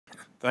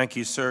Thank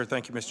you, sir.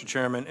 Thank you, Mr.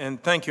 Chairman.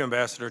 And thank you,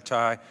 Ambassador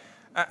Tai.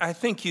 I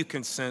think you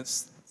can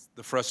sense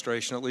the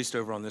frustration, at least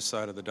over on this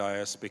side of the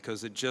dais,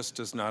 because it just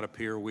does not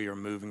appear we are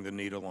moving the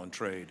needle on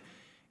trade.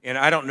 And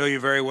I don't know you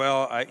very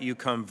well. You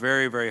come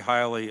very, very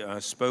highly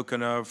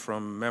spoken of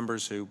from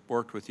members who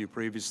worked with you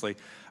previously.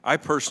 I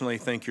personally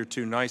think you're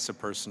too nice a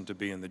person to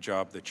be in the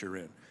job that you're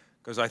in,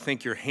 because I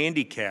think you're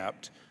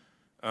handicapped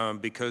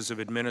because of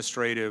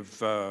administrative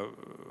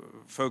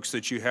folks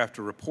that you have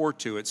to report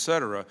to, et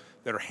cetera,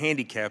 that are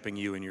handicapping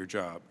you in your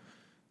job.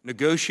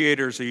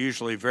 Negotiators are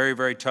usually very,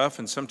 very tough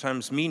and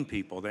sometimes mean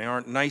people. They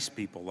aren't nice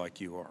people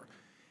like you are.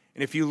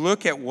 And if you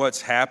look at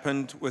what's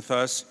happened with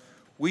us,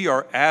 we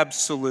are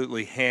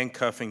absolutely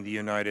handcuffing the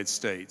United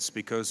States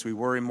because we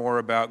worry more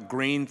about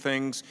green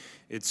things.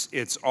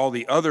 It's all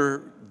the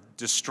other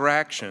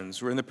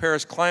distractions. We're in the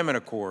Paris Climate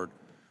Accord.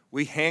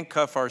 We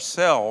handcuff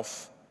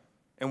ourselves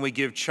and we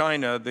give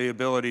China the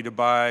ability to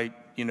buy,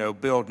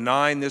 build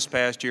 9 this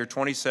past year,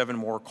 27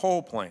 more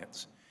coal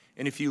plants.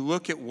 And if you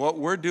look at what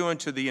we're doing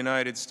to the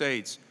United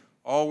States,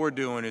 all we're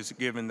doing is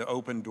giving the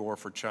open door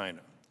for China.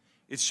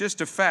 It's just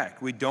a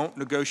fact. We don't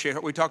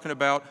negotiate. We're talking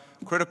about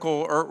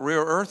critical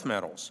rare earth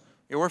metals.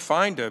 We're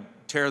fine to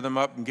tear them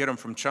up and get them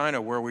from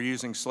China where we're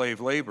using slave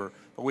labor,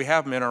 but we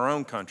have them in our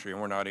own country and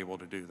we're not able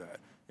to do that.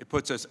 It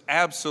puts us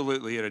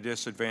absolutely at a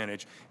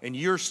disadvantage, and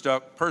you're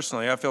stuck,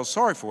 personally, I feel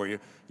sorry for you,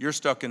 you're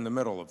stuck in the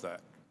middle of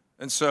that.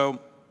 And so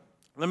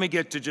let me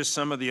get to just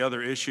some of the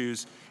other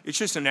issues. It's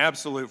just an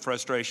absolute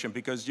frustration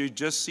because you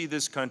just see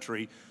this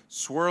country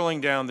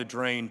swirling down the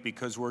drain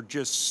because we're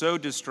just so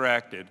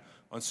distracted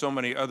on so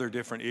many other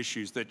different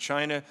issues that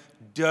China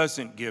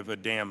doesn't give a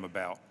damn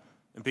about.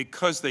 And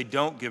because they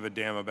don't give a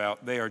damn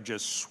about, they are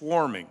just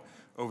swarming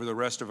over the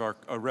rest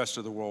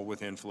of the world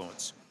with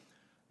influence.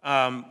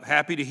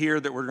 Happy to hear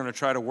that we're going to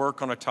try to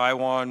work on a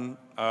Taiwan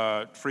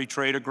free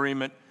trade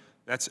agreement.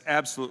 That's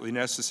absolutely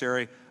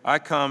necessary. I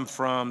come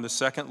from the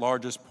 2nd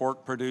largest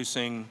pork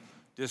producing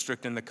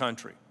district in the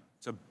country.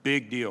 It's a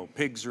big deal.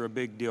 Pigs are a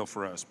big deal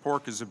for us.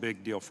 Pork is a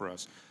big deal for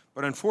us.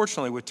 But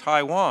unfortunately with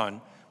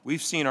Taiwan,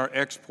 we've seen our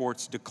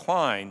exports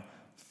decline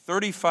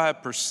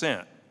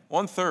 35%,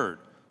 1/3,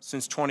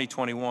 since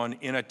 2021,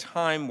 in a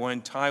time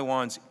when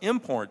Taiwan's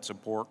imports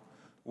of pork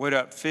went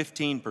up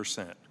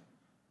 15%.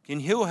 Can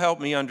you help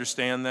me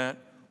understand that?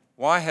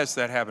 Why has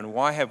that happened?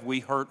 Why have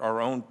we hurt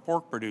our own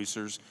pork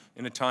producers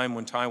in a time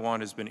when Taiwan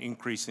has been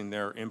increasing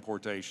their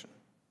importation?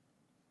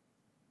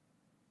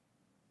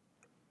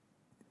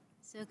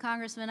 So,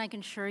 Congressman, I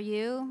can assure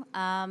you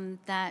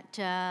that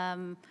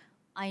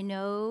I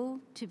know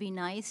to be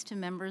nice to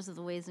members of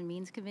the Ways and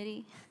Means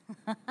Committee,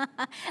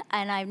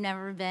 and I've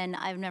never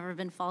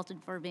been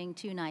faulted for being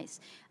too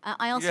nice.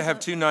 I also have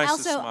too nice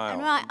a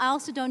smile. I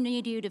also don't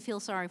need you to feel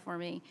sorry for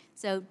me.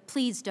 So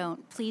please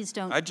don't do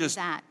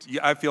that.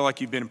 I feel like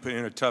you've been put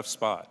in a tough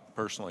spot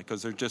personally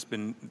because there's just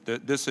been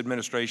this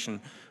administration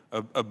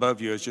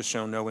above you has just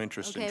shown no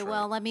interest in trade. Okay,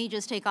 well, let me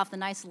just take off the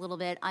nice a little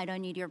bit. I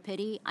don't need your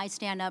pity. I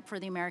stand up for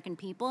the American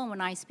people, and when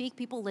I speak,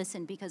 people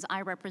listen because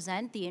I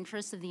represent the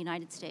interests of the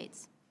United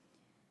States.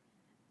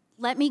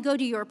 Let me go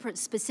to your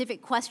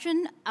specific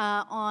question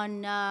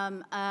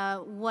on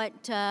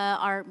what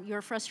are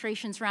your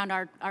frustrations around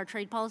our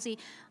trade policy.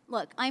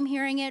 Look, I'm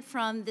hearing it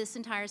from this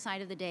entire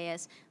side of the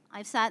dais.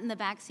 I've sat in the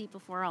back seat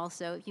before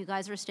also. You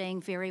guys are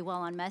staying very well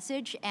on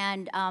message,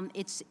 and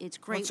it's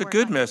great. Well, it's a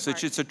good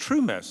message. It's a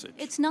true message.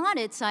 It's not.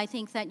 I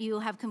think that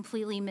you have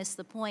completely missed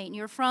the point.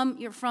 You're from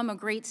a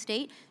great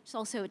state. It's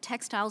also a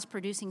textiles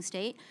producing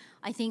state.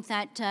 I think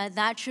that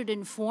that should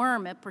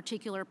inform a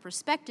particular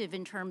perspective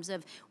in terms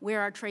of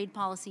where our trade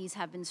policies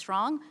have been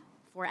strong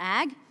for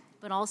ag,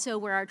 but also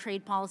where our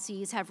trade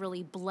policies have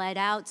really bled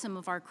out some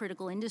of our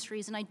critical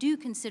industries. And I do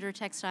consider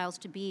textiles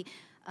to be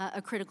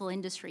a critical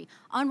industry.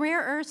 On rare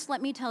earths,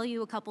 let me tell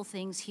you a couple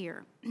things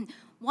here.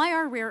 Why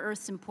are rare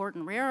earths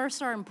important? Rare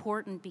earths are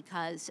important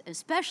because,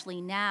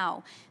 especially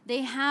now,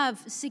 they have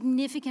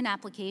significant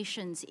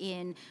applications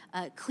in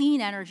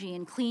clean energy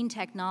and clean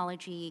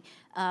technology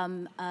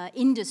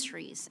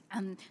industries.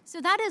 So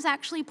that is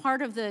actually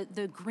part of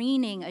the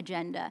greening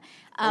agenda.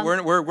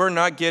 We're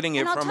not getting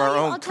it from our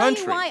own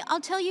country. I'll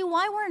tell you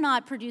why we're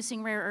not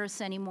producing rare earths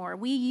anymore.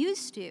 We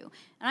used to.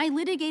 And I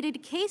litigated a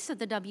case at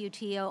the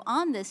WTO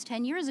on this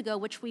 10 years ago,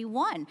 which we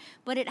won.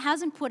 But it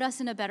hasn't put us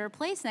in a better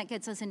place. And that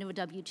gets us into a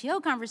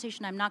WTO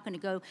conversation. I'm not going to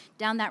go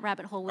down that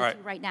rabbit hole with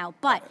you right now.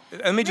 But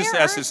let me just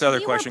ask this other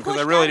question, because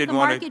I really didn't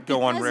want to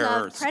go on rare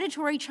earths.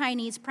 Predatory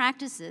Chinese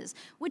practices,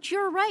 which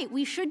you're right,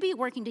 we should be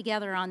working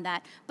together on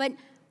that. But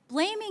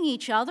blaming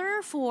each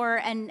other for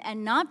and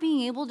not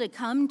being able to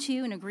come to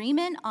an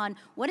agreement on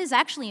what is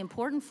actually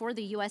important for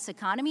the U.S.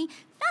 economy,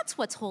 that's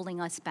what's holding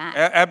us back.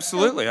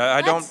 Absolutely. So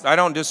I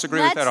don't disagree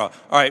with that at all.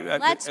 All right,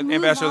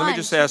 Ambassador, let me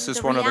just ask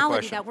this one other question. The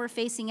reality that we're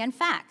facing and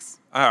facts.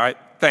 All right,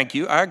 thank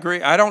you. I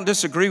agree. I don't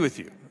disagree with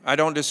you. I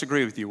don't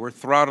disagree with you. We're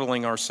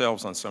throttling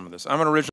ourselves on some of this. I'm an original